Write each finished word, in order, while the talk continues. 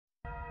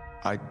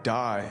I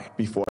die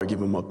before I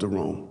give him up to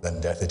Rome. Then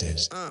death it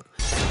is. My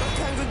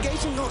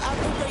congregation gon'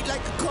 operate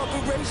like a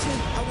corporation.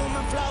 I want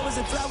my flowers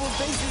and flower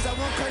vases. I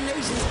want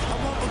carnations. I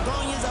want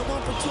begonias. I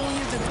want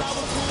petunias and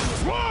flower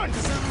blooms. Run!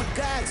 'Cause I'm a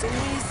God, so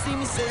when you see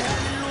me, say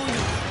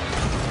hallelujah.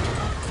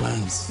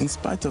 Clarence, in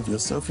spite of your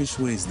selfish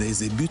ways, there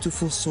is a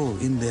beautiful soul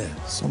in there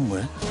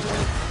somewhere.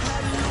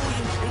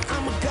 Hallelujah. And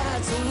I'm a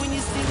God, so when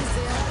you see me,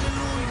 say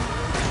hallelujah.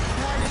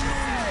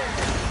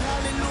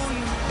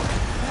 Hallelujah.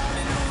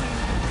 Hallelujah.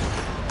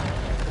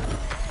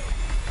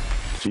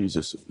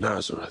 Jesus of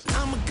Nazareth.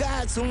 I'm a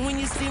God, so when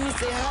you see me,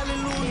 say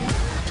hallelujah.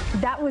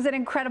 That was an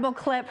incredible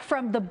clip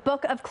from the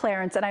Book of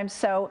Clarence, and I'm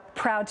so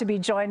proud to be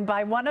joined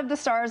by one of the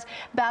stars,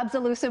 Babs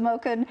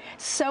Olusanmokun.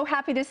 So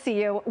happy to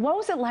see you. What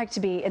was it like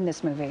to be in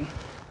this movie?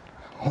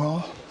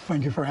 Well,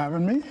 thank you for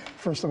having me,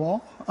 first of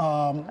all.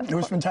 It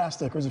was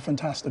fantastic. It was a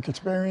fantastic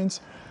experience,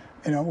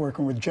 you know,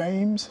 working with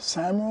James,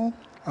 Samuel,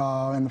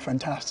 and the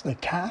fantastic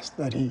cast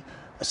that he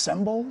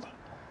assembled.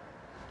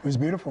 It was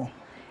beautiful.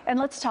 And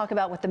let's talk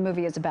about what the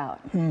movie is about.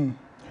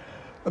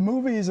 The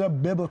movie is a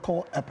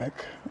biblical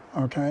epic,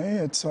 okay?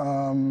 It's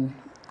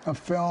a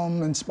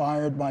film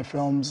inspired by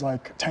films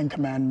like Ten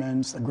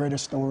Commandments, The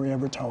Greatest Story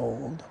Ever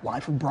Told,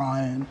 Life of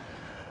Brian.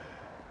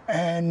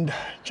 And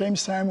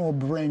James Samuel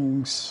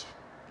brings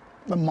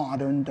the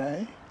modern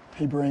day.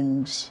 He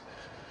brings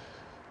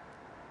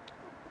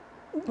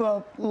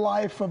the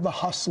life of the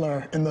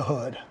hustler in the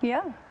hood.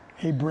 Yeah.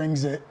 He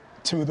brings it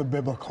to the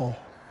biblical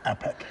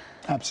epic.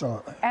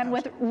 Absolutely. And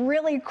with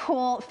really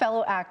cool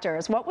fellow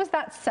actors. What was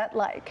that set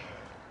like?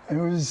 It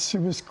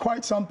was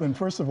quite something.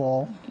 First of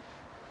all,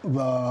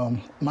 the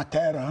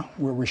Matera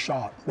where we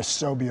shot was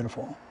so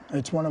beautiful.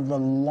 It's one of the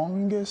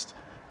longest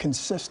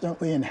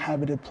consistently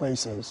inhabited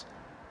places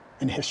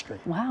in history.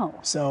 Wow.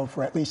 So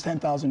for at least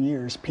 10,000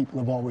 years, people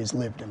have always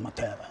lived in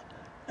Matera.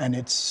 And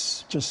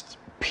it's just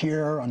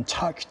pure,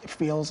 untouched, it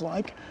feels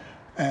like.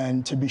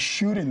 And to be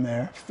shooting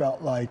there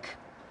felt like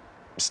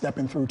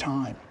stepping through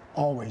time,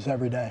 always,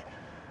 every day.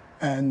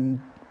 And,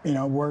 you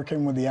know,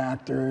 working with the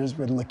actors,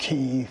 with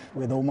Lakeith,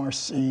 with Omar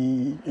Sy,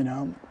 you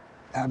know,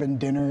 having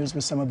dinners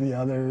with some of the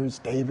others,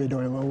 David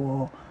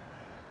Oyelowo,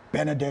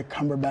 Benedict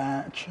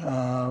Cumberbatch,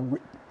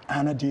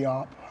 Anna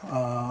Diop,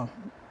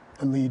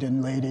 the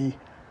leading lady.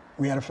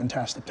 We had a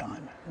fantastic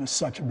time. It was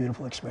such a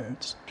beautiful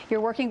experience.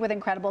 You're working with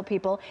incredible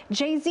people.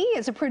 Jay-Z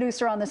is a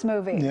producer on this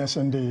movie. Yes,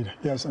 indeed.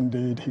 Yes,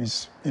 indeed.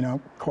 He's, you know,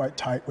 quite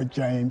tight with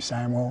James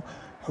Samuel,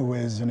 who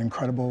is an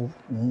incredible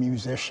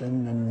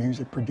musician and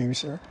music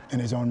producer in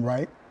his own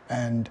right.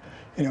 And,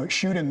 you know,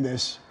 shooting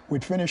this,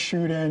 we'd finished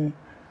shooting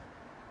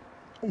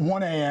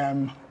 1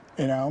 a.m.,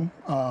 you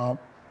know,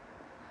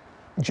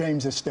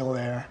 James is still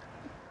there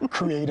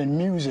creating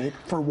music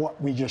for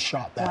what we just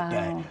shot that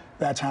day.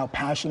 That's how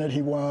passionate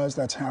he was,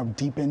 that's how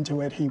deep into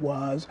it he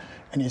was,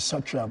 and he's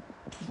such a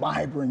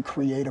vibrant,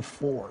 creative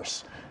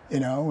force, you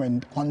know,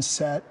 and on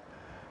set,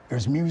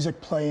 there's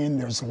music playing,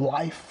 there's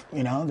life,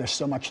 you know, there's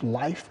so much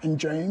life in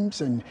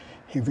James, and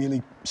he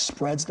really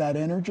spreads that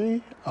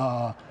energy.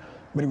 But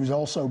it was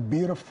also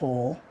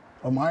beautiful,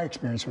 well, my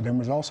experience with him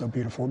was also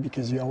beautiful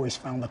because he always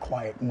found the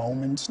quiet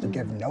moments to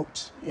give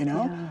notes, you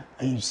know?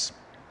 Yeah. He's,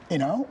 you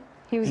know?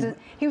 He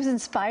was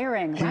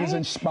inspiring, right? He was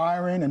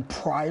inspiring and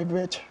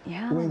private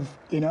with,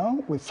 you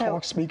know, with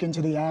speaking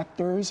to the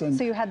actors. And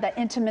so you had that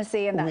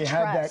intimacy and that trust. We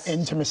had that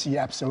intimacy,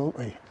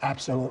 absolutely,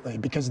 absolutely.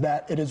 Because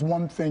it is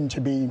one thing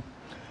to be,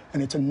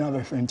 and it's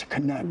another thing to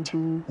connect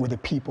with the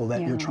people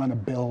that you're trying to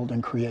build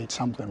and create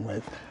something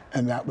with.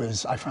 And that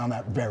was, I found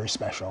that very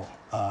special,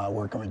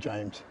 working with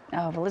James.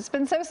 Oh, well, it's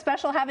been so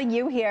special having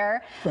you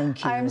here.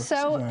 Thank you. I'm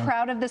so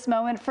proud of this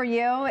moment for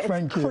you.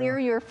 It's clear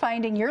you're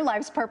finding your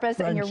life's purpose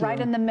and you're right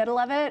in the middle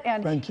of it.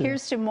 And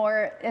here's to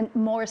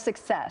more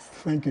success.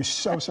 Thank you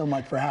so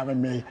much for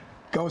having me.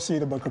 Go see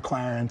the Book of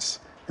Clarence.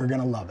 You're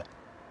going to love it.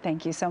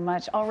 Thank you so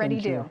much. Already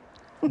do.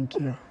 Thank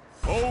you.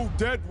 Oh,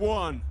 dead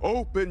one,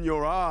 open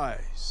your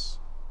eyes.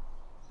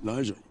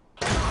 Elijah.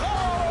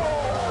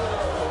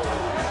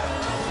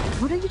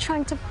 What are you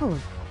trying to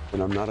prove?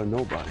 And I'm not a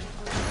nobody.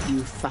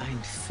 You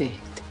find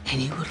faith,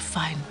 and you will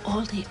find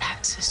all the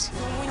answers.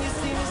 When you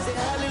see me, say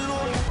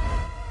hallelujah.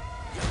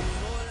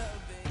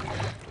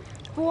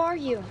 Who are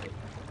you?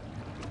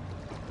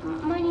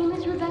 My name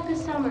is Rebecca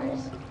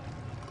Summers.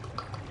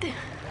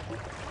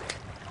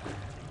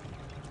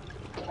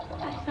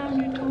 I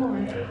found your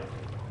door.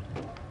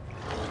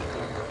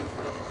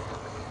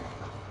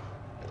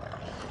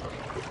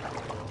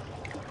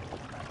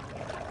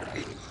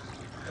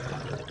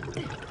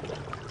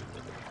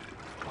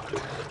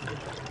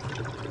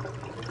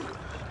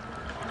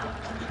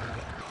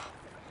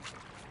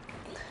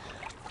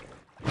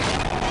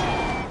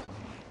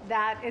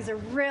 That is a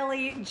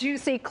really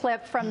juicy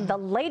clip from the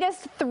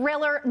latest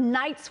thriller,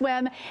 Night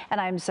Swim.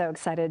 And I'm so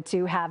excited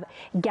to have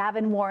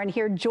Gavin Warren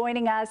here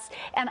joining us.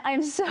 And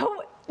I'm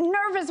so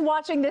nervous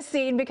watching this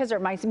scene because it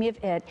reminds me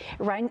of it.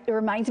 It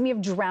reminds me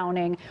of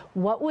Drowning.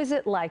 What was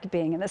it like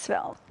being in this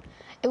film?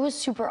 It was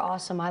super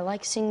awesome. I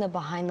like seeing the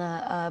behind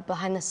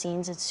the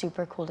scenes. It's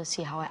super cool to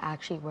see how it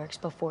actually works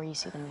before you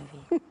see the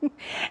movie.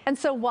 And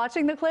so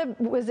watching the clip,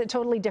 was it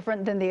totally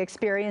different than the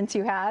experience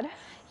you had?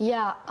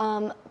 Yeah,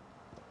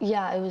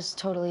 yeah, it was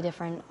totally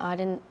different. I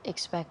didn't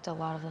expect a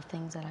lot of the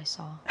things that I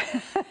saw.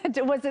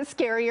 Was it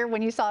scarier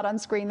when you saw it on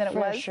screen than it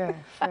was?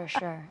 For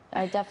sure.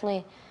 I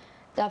definitely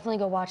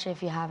go watch it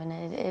if you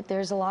haven't.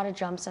 There's a lot of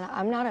jumps, and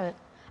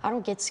I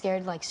don't get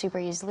scared like super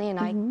easily, and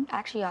I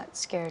actually got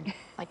scared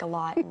like a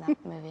lot in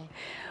that movie.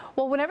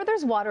 Well, whenever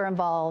there's water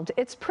involved,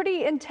 it's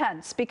pretty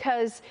intense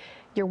because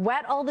you're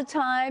wet all the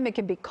time. It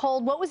can be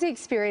cold. What was the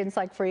experience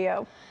like for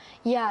you?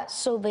 Yeah,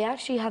 so they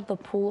actually had the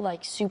pool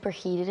like super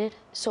heated,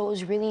 so it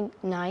was really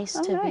nice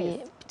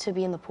to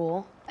be in the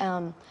pool.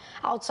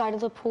 Outside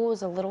of the pool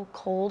was a little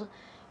cold,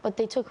 but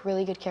they took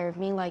really good care of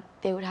me. Like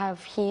they would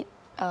have heat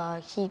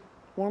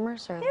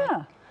warmers or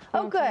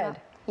oh, good.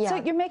 Yeah. So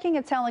you're making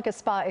it sound like a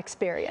spa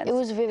experience. It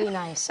was really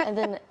nice. And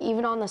then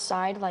even on the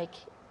side, like,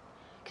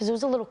 because it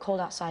was a little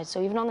cold outside,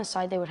 so even on the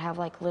side they would have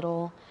like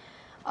little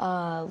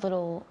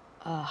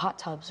hot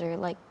tubs or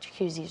like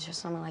jacuzzis or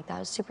something like that. It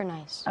was super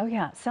nice. Oh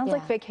yeah, sounds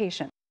like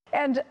vacation.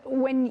 And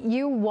when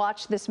you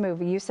watch this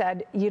movie, you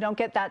said you don't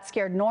get that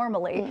scared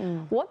normally.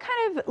 What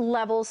kind of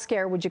level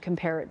scare would you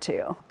compare it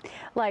to?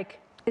 Like,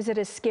 is it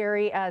as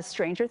scary as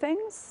Stranger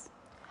Things?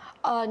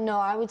 No,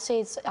 I would say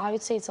it's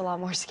a lot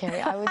more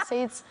scary. I would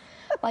say it's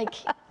like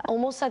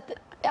almost at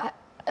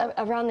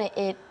around the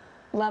It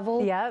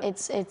level. Yeah.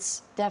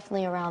 It's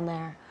definitely around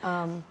there.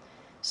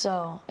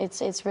 So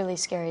it's really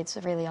scary. It's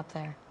really up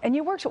there. And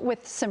you worked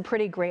with some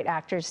pretty great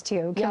actors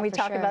too. Can we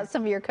talk about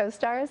some of your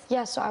co-stars?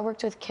 Yeah, so I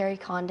worked with Carrie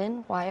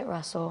Condon, Wyatt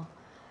Russell,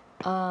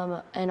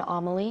 and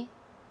Amelie,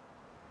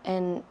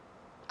 and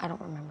I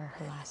don't remember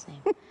her last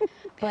name.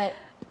 But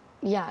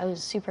yeah, it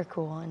was super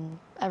cool, and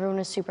everyone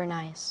was super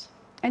nice.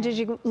 And did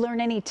you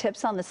learn any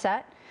tips on the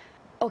set?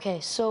 Okay,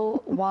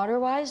 so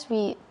water-wise,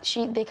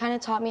 they kind of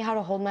taught me how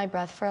to hold my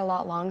breath for a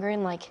lot longer,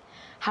 and like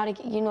how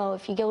to, you know,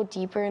 if you go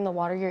deeper in the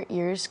water, your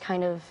ears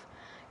kind of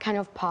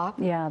pop.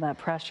 Yeah, that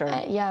pressure.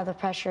 Yeah, the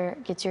pressure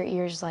gets your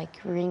ears like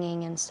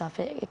ringing and stuff.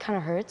 It kind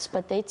of hurts,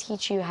 but they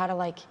teach you how to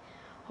like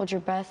hold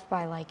your breath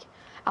by like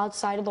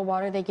outside of the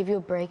water. They give you a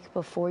break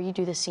before you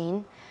do the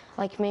scene,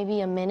 like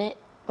maybe a minute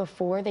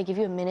before. They give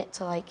you a minute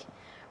to like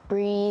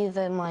breathe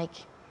and like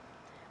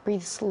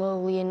breathe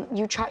slowly, and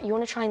you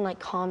want to try and like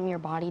calm your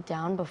body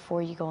down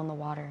before you go in the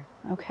water.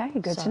 Okay,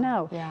 good to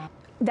know. Yeah.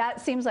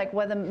 That seems like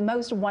one of the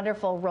most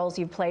wonderful roles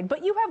you've played,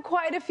 but you have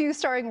quite a few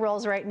starring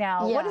roles right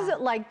now. Yeah. What is it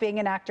like being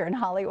an actor in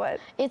Hollywood?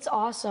 It's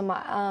awesome.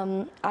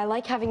 I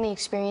like having the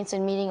experience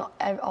and meeting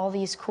all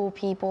these cool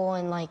people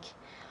and like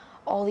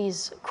all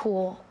these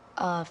cool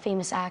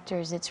famous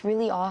actors. It's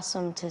really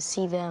awesome to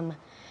see them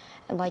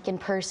like in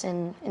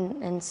person,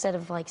 instead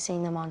of like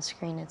seeing them on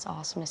screen. It's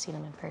awesome to see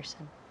them in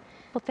person.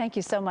 Well, thank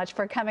you so much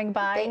for coming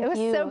by. Thank it was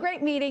you. so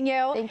great meeting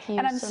you. Thank you.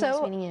 And I'm so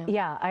nice meeting you.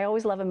 Yeah, I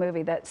always love a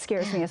movie that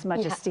scares me as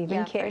much as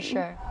Stephen King. For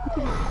sure.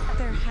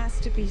 There has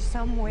to be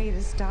some way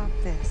to stop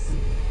this.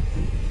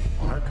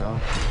 Marco.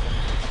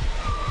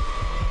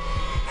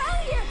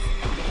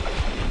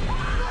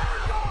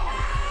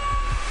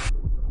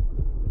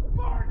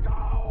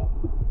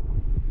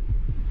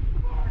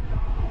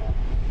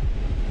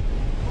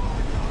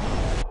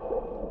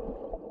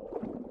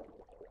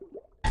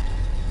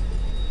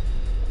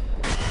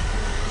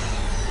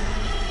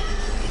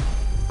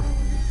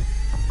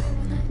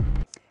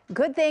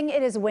 Good thing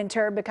it is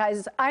winter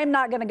because I'm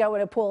not going to go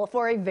in a pool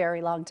for a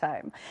very long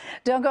time.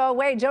 Don't go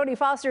away. Jodie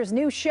Foster's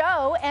new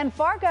show and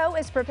Fargo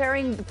is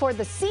preparing for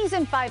the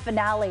season 5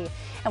 finale.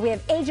 And we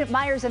have Agent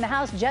Myers in the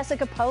house,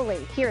 Jessica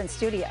Poley, here in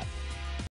studio.